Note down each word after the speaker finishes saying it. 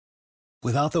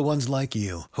Without the ones like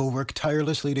you, who work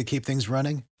tirelessly to keep things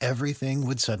running, everything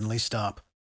would suddenly stop.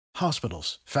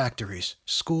 Hospitals, factories,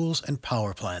 schools, and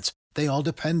power plants, they all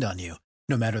depend on you.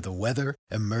 No matter the weather,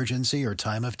 emergency, or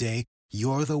time of day,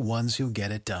 you're the ones who get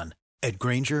it done. At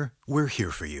Grainger, we're here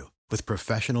for you with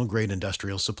professional-grade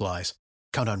industrial supplies.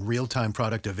 Count on real-time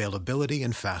product availability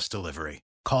and fast delivery.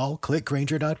 Call,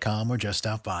 clickgrainger.com, or just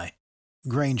stop by.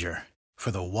 Grainger, for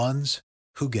the ones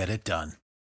who get it done.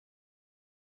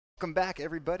 Welcome back,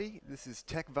 everybody. This is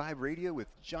Tech Vibe Radio with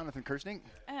Jonathan Kirsting.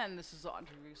 And this is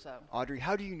Audrey Russo. Audrey,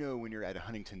 how do you know when you're at a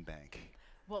Huntington Bank?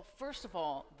 Well, first of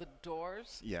all, the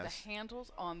doors, Yes. the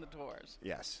handles on the doors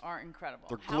Yes. are incredible.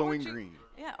 They're How would glowing you- green.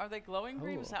 Yeah, are they glowing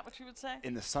green? Is that what you would say?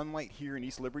 In the sunlight here in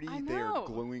East Liberty, I they are know.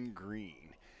 glowing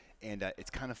green. And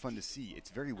it's kind of fun to see. It's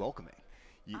very welcoming.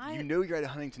 You I- know you're at a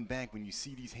Huntington Bank when you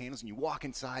see these handles and you walk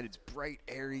inside. It's bright,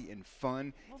 airy, and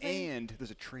fun. Well, and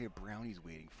there's a tray of brownies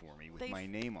waiting for me with my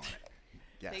name on it.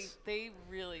 Yes, They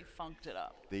really funked it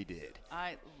up. they did.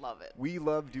 I love it. We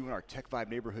love doing our Tech Vibe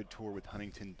neighborhood tour with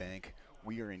Huntington Bank.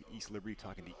 We are in East Liberty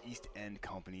talking to East End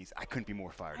companies. I couldn't be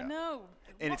more fired I up. know.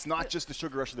 And it's not just the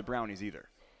sugar rush of the brownies either.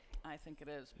 I think it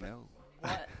is. But No.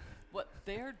 what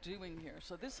they're doing here,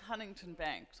 so this Huntington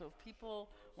Bank, so if people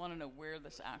want to know where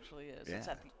this actually is, it's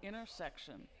Yeah. at the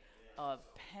intersection of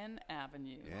Penn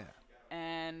Avenue Yeah.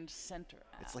 and Center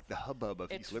Ave. It's like the hubbub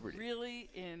of East Liberty. It's really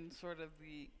in sort of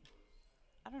the,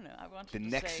 I don't know, I want The you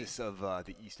to nexus say, of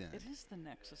the East End. it is the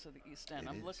nexus of the East End. It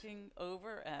I'm is. looking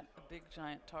over at a big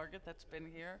giant Target that's been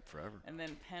here Forever. and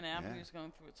then Penn Avenue Yeah. is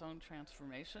going through its own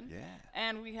transformation. Yeah.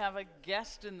 And we have a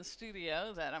guest in the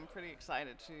studio that I'm pretty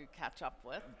excited to catch up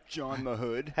with. John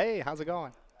Mahood Hey, how's it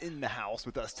going? in the house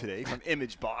with us today from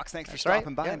Imagebox. Thanks for That's right.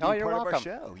 stopping by Yeah, and no, being you're part of our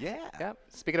welcome. show. Yeah. Yep.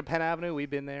 Speaking of Penn Avenue, we've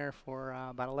been there for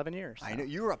about 11 years. I so. know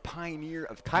you're a pioneer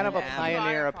of Kind of a Penn Avenue.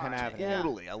 pioneer of Fire Penn project, Avenue. yeah.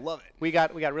 Totally. I love it. We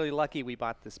got really lucky. We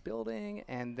bought this building,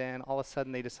 and then all of a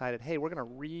sudden they decided, hey, we're going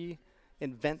to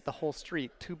reinvent the whole street,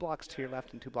 2 blocks to your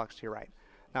left and 2 blocks to your right.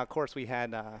 Now, of course, we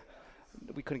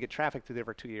couldn't get traffic through there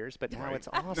for 2 years, but now Right. it's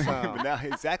awesome. But now,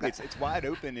 exactly. It's wide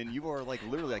open, and you are like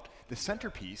literally like the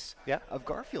centerpiece Yeah. of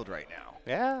Garfield right now.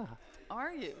 Yeah.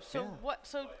 Are you? So Yeah.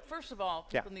 So first of all,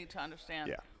 Yeah. people need to understand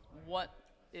Yeah. what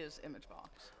is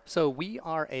Imagebox. So we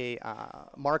are a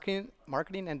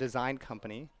marketing and design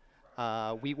company.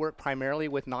 We work primarily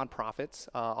with nonprofits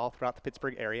all throughout the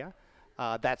Pittsburgh area.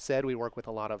 That said, we work with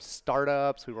a lot of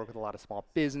startups. We work with a lot of small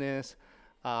business,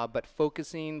 but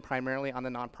focusing primarily on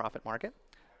the nonprofit market.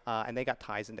 And they got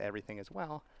ties into everything as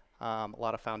well. A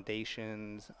lot of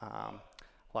foundations,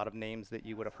 a lot of names that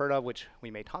you would have heard of, which we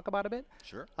may talk about a bit.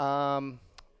 Sure.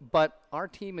 But our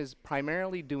team is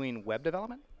primarily doing web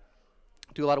development.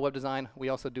 Do a lot of web design. We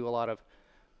also do a lot of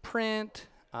print,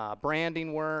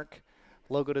 branding work,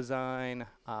 logo design,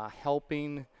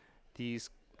 helping these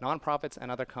nonprofits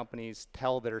and other companies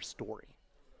tell their story.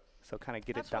 So kind of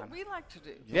get That's it done. what we like to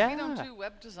do. Yeah. We don't do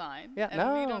web design. Yeah, and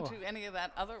we don't no. do any of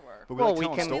that other work. But Well, like we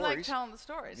telling can- We like stories. telling the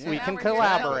stories. Yeah. So We now can we're here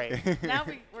telling- collaborate. now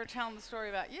we're telling the story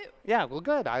about you. Yeah, well,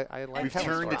 good. I like We've tell us telling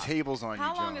turned the about stories. tables on How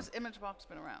you, John. long has Imagebox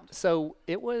been around? So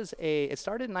it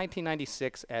started in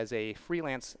 1996 as a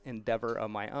freelance endeavor of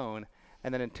my own.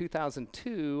 And then in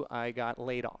 2002, I got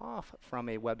laid off from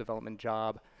a web development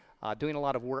job, doing a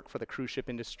lot of work for the cruise ship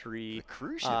industry. The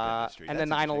cruise ship industry, And that's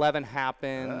then interesting. 9/11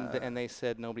 happened, and they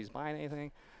said nobody's buying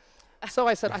anything. So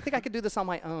I said, I think I could do this on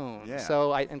my own. Yeah.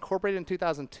 So I incorporated in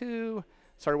 2002,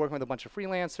 started working with a bunch of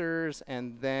freelancers,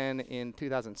 and then in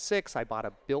 2006, I bought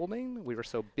a building. We were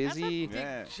so busy. That's a big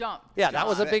Yeah. jump. Yeah, that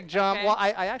was a Got it. big jump. Okay. Well,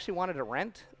 I actually wanted to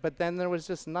rent, but then there was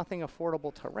just nothing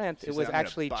affordable to rent. So It you was said, "I'm gonna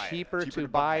actually buy it." cheaper Cheaper to to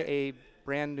buy buy a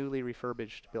brand newly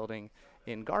refurbished building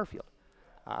in Garfield.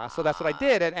 So that's what I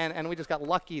did, and we just got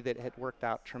lucky that it had worked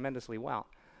out tremendously well.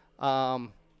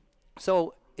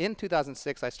 So in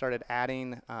 2006, I started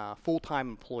adding full-time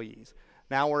employees.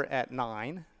 Now we're at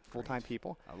 9 full-time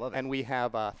people. I love it. And we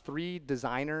have 3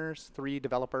 designers, 3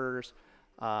 developers.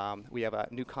 We have a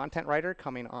new content writer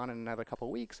coming on in another couple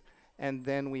of weeks. And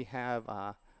then we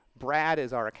have Brad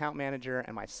is our account manager,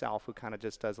 and myself, who kind of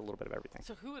just does a little bit of everything.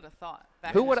 So who would have thought?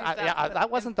 Back Who in would 2000 that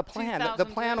wasn't the in plan. The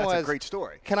 2002? plan That's was a great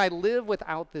story. can I live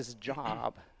without this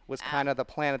job was kind of the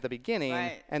plan at the beginning,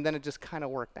 Right. and then it just kind of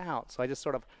worked out. So I just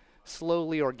sort of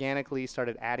slowly, organically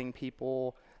started adding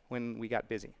people when we got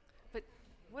busy. But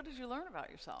what did you learn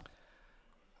about yourself?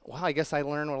 Well, I guess I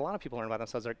learned what a lot of people learn about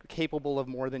themselves. They're capable of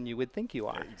more than you would think you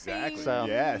are. Exactly. So-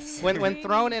 Yes. When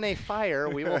thrown in a fire,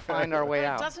 we will find our way But it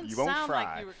out. doesn't You won't sound fry.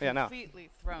 like you were Yeah, no. completely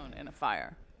thrown in a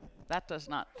fire. That does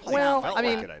not. Well, felt I like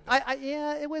mean, it, I bet.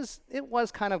 yeah, it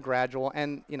was kind of gradual,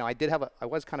 and I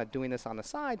was kind of doing this on the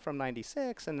side from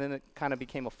 '96, and then it kind of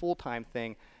became a full-time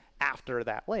thing, after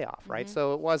that layoff, right?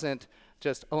 So it wasn't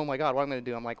just, oh my God, what I'm going to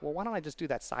do? I'm like, well, why don't I just do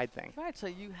that side thing? Right. So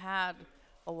you had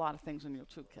a lot of things in your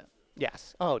toolkit.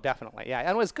 Yes. Oh, definitely. Yeah. And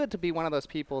it was good to be one of those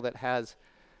people that has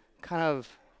kind of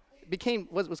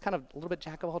was kind of a little bit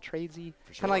jack of all tradesy,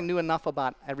 kind of like knew enough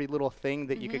about every little thing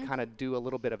that you could kind of do a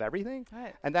little bit of everything.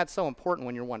 Right. And that's so important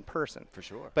when you're one person. For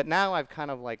sure. But now I've kind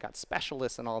of like got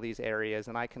specialists in all these areas,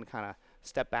 and I can kind of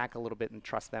step back a little bit and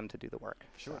trust them to do the work.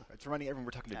 Sure. So. It's reminding everyone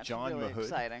we're talking to That's John really Mahood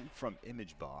exciting. from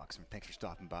Imagebox. And thanks for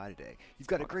stopping by today. You've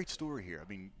got a great story here. I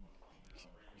mean,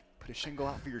 put a shingle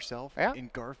out for yourself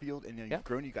in Garfield, and you've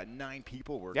grown. You've got 9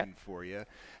 people working for you.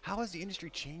 How has the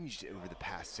industry changed over the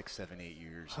past 6, 7, 8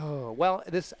 years? Oh, well,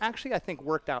 this actually, I think,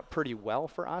 worked out pretty well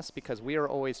for us because we are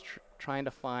always trying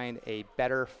to find a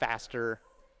better, faster,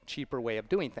 cheaper way of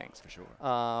doing things. For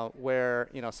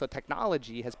sure. So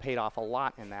technology has paid off a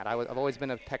lot in that. I've always been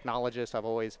a technologist. I've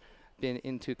always been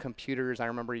into computers. I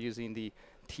remember using the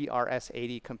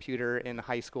TRS-80 computer in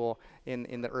high school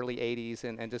in the early 80s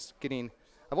and just getting...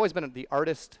 I've always been the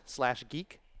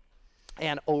artist/geek,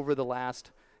 and over the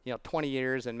last 20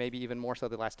 years and maybe even more so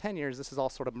the last 10 years, this has all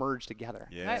sort of merged together.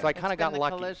 Yeah. Right. So I kind of got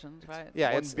lucky. Collisions, right.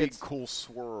 Yeah, One it's big cool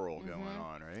swirl going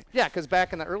on, right? Yeah, because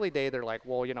back in the early day, they're like,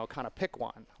 well, kind of pick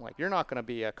one. Like, you're not going to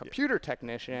be a computer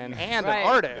technician and an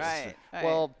artist. Right.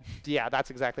 Well, yeah, that's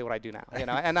exactly what I do now.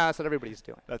 And that's what everybody's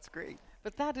doing. That's great.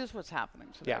 But that is what's happening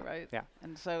today, right? Yeah.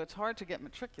 And so it's hard to get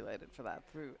matriculated for that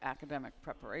through academic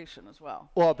preparation as well.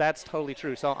 Well, that's totally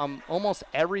true. So almost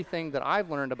everything that I've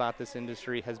learned about this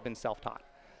industry has been self-taught.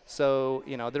 So,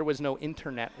 there was no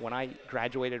internet when I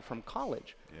graduated from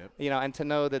college. Yep. And to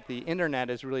know that the internet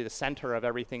is really the center of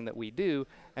everything that we do,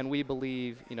 and we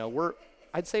believe,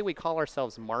 I'd say we call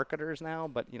ourselves marketers now,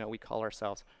 but, we call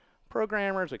ourselves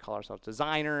programmers, we call ourselves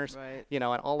designers, Right. and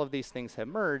all of these things have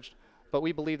merged. But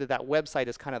we believe that website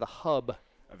is kind of the hub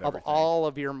of everything. all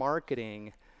of your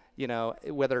marketing,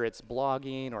 whether it's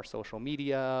blogging or social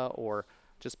media or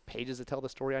just pages that tell the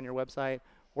story on your website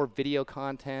or video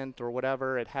content or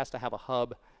whatever. It has to have a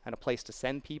hub and a place to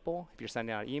send people. If you're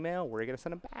sending out an email, where are you going to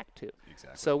send them back to?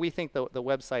 Exactly. So we think the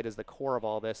website is the core of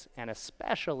all this, and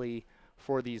especially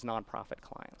for these nonprofit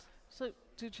clients. So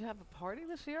did you have a party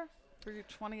this year for your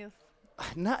 20th?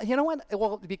 You know what?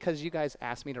 Well, because you guys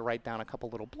asked me to write down a couple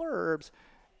little blurbs,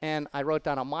 and I wrote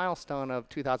down a milestone of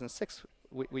 2006.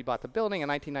 We bought the building. In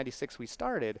 1996, we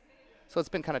started. So it's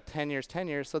been kind of 10 years.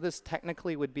 So this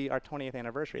technically would be our 20th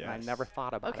anniversary, and I never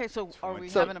thought about it. Okay, so are we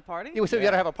So- having a party? So we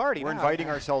got to have a party. We're now. inviting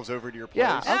ourselves over to your place.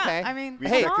 Yeah, Yeah, okay. I mean,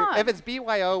 Hey, come on. if it's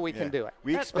BYO, we can do it.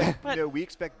 We expect but- we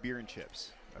expect beer and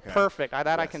chips. Okay. Perfect. That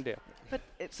I Yes. can do. But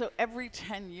so every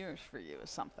 10 years for you is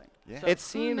something. Yeah. So It who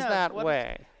seems knows that what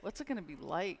way. What's it going to be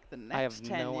like the next I have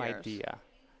 10 no years? idea.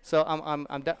 So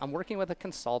I'm working with a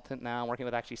consultant now. I'm working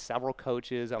with actually several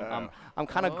coaches. I'm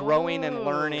kind of growing and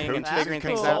learning and That's figuring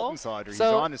cool. things out. Consultants, Audrey. So,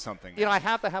 He's on to something. I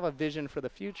have to have a vision for the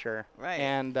future. Right.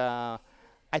 And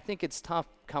I think it's tough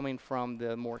coming from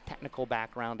the more technical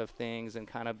background of things and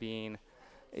kind of being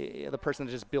the person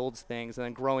that just builds things and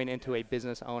then growing into a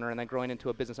business owner and then growing into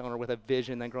a business owner with a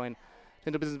vision, then growing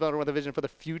into a business owner with a vision for the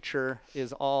future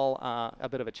is all a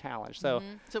bit of a challenge. So,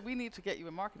 So we need to get you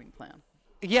a marketing plan.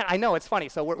 yeah, I know. It's funny.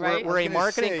 So we're Right. a I was gonna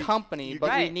marketing say, company, you- but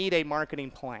we Right. need a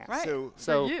marketing plan. Right. So-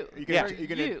 So- for you. You're Yeah. gonna, you're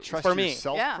gonna you. trust For me.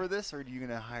 yourself Yeah. for this, or are you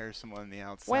gonna hire someone on the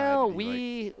outside? Well, to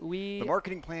be like, the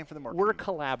marketing plan for the marketing. we're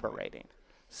collaborating.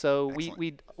 So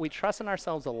Excellent. we trust in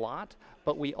ourselves a lot,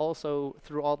 but we also,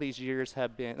 through all these years,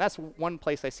 have been, that's one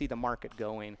place I see the market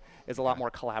going, is a lot more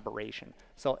collaboration.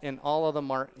 So in all of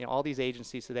the all these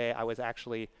agencies today, I was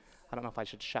actually, I don't know if I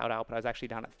should shout out, but I was actually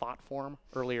down at Thought Forum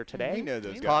earlier today. We know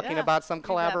those guys. Talking Yeah. about some You got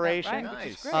that right, collaboration. which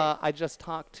is Nice. great. I just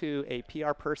talked to a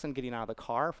PR person getting out of the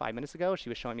car 5 minutes ago. She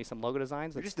was showing me some logo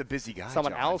designs. You're just a busy guy.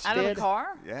 Someone John. else Out of did. the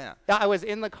car? Yeah. Yeah, I was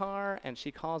in the car, and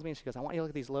she calls me, and she goes, I want you to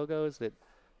look at these logos that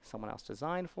someone else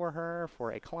designed for her,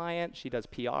 for a client. She does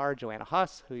PR, Joanna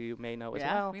Huss, who you may know as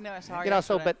Yeah, well. we know. I saw her You know,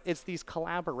 so, yesterday. but it's these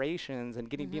collaborations and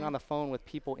being on the phone with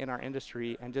people in our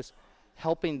industry and just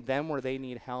helping them where they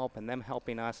need help and them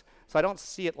helping us. So I don't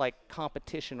see it like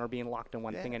competition or being locked in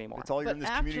one Yeah. thing anymore. It's all you're But in this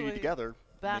community actually, together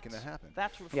That's, making that happen.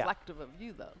 That's reflective of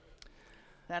you, though.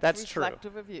 That's true.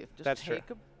 reflective of you. Just That's take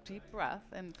a deep breath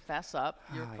and fess up.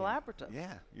 You're Oh, yeah. collaborative.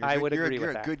 Yeah. I would agree you're with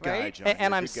a that. good guy, Right? John. And You're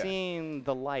a I'm good guy. seeing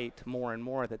the light more and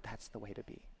more that that's the way to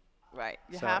be. Right.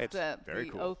 You So have it's to very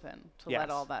be cool. open to Yes. let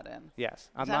all that in. Yes,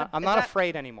 I'm that not. a- I'm is not that-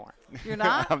 afraid anymore. You're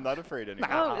not? I'm not afraid anymore.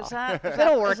 Oh, is that, is It'll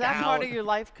that, work is that part out. of your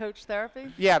life coach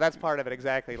therapy? Yeah, that's part of it,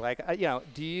 exactly. Like,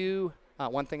 do you,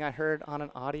 one thing I heard on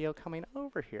an audio coming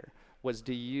over here was,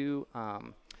 do you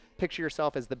picture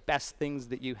yourself as the best things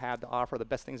that you have to offer, the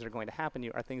best things that are going to happen to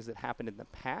you are things that happened in the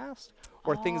past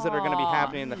or things that are going to be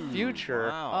happening in the future.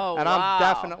 Wow. And I'm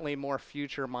definitely more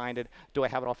future-minded. Do I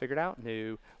have it all figured out?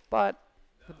 No. But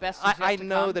the best I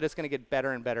know that it's going to get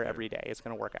better and better every day. It's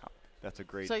going to work out. That's a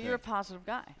great So thing. you're a positive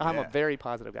guy. I'm a very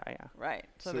positive guy, yeah. Right.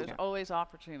 So there's always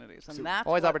opportunities. And So that's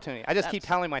always opportunity. I just keep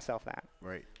telling myself that.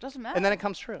 Right. Doesn't matter. And then it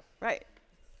comes true. Right.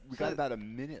 We got about a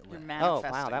minute You're left. Oh,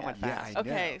 manifesting wow, that it. went Yeah, fast. I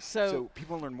Okay, know. so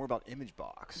people want to learn more about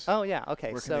Imagebox. Oh, yeah,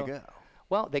 okay. Where so can they go?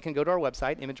 Well, they can go to our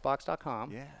website,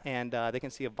 imagebox.com, Yeah. and they can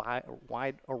see a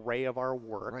wide array of our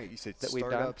work. Right. You said that we've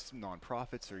done. startups,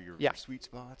 nonprofits, or your sweet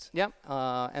spots. Yep.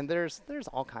 And there's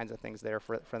all kinds of things there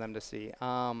for them to see.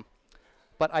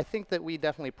 But I think that we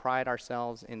definitely pride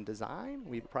ourselves in design.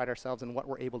 We pride ourselves in what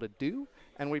we're able to do,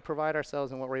 and we pride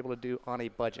ourselves in what we're able to do on a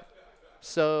budget.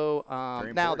 So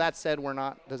now that said, we're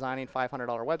not designing $500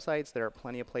 websites. There are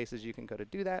plenty of places you can go to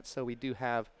do that. So we do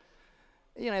have,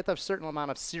 you have to have a certain amount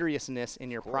of seriousness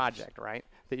in your project, right?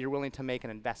 That you're willing to make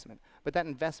an investment. But that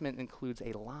investment includes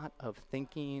a lot of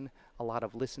thinking, a lot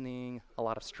of listening, a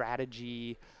lot of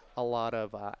strategy, a lot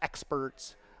of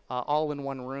experts, all in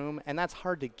one room. And that's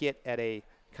hard to get at a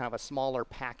kind of a smaller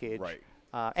package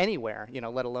anywhere,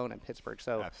 let alone in Pittsburgh.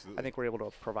 So I think we're able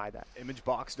to provide that.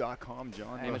 Imagebox.com,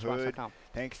 John. Imagebox.com.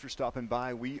 Thanks for stopping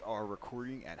by. We are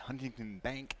recording at Huntington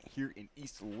Bank here in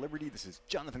East Liberty. This is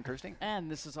Jonathan Kirsting.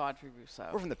 And this is Audrey Rousseau.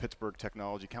 We're from the Pittsburgh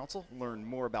Technology Council. Learn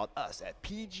more about us at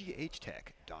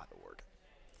pghtech.org.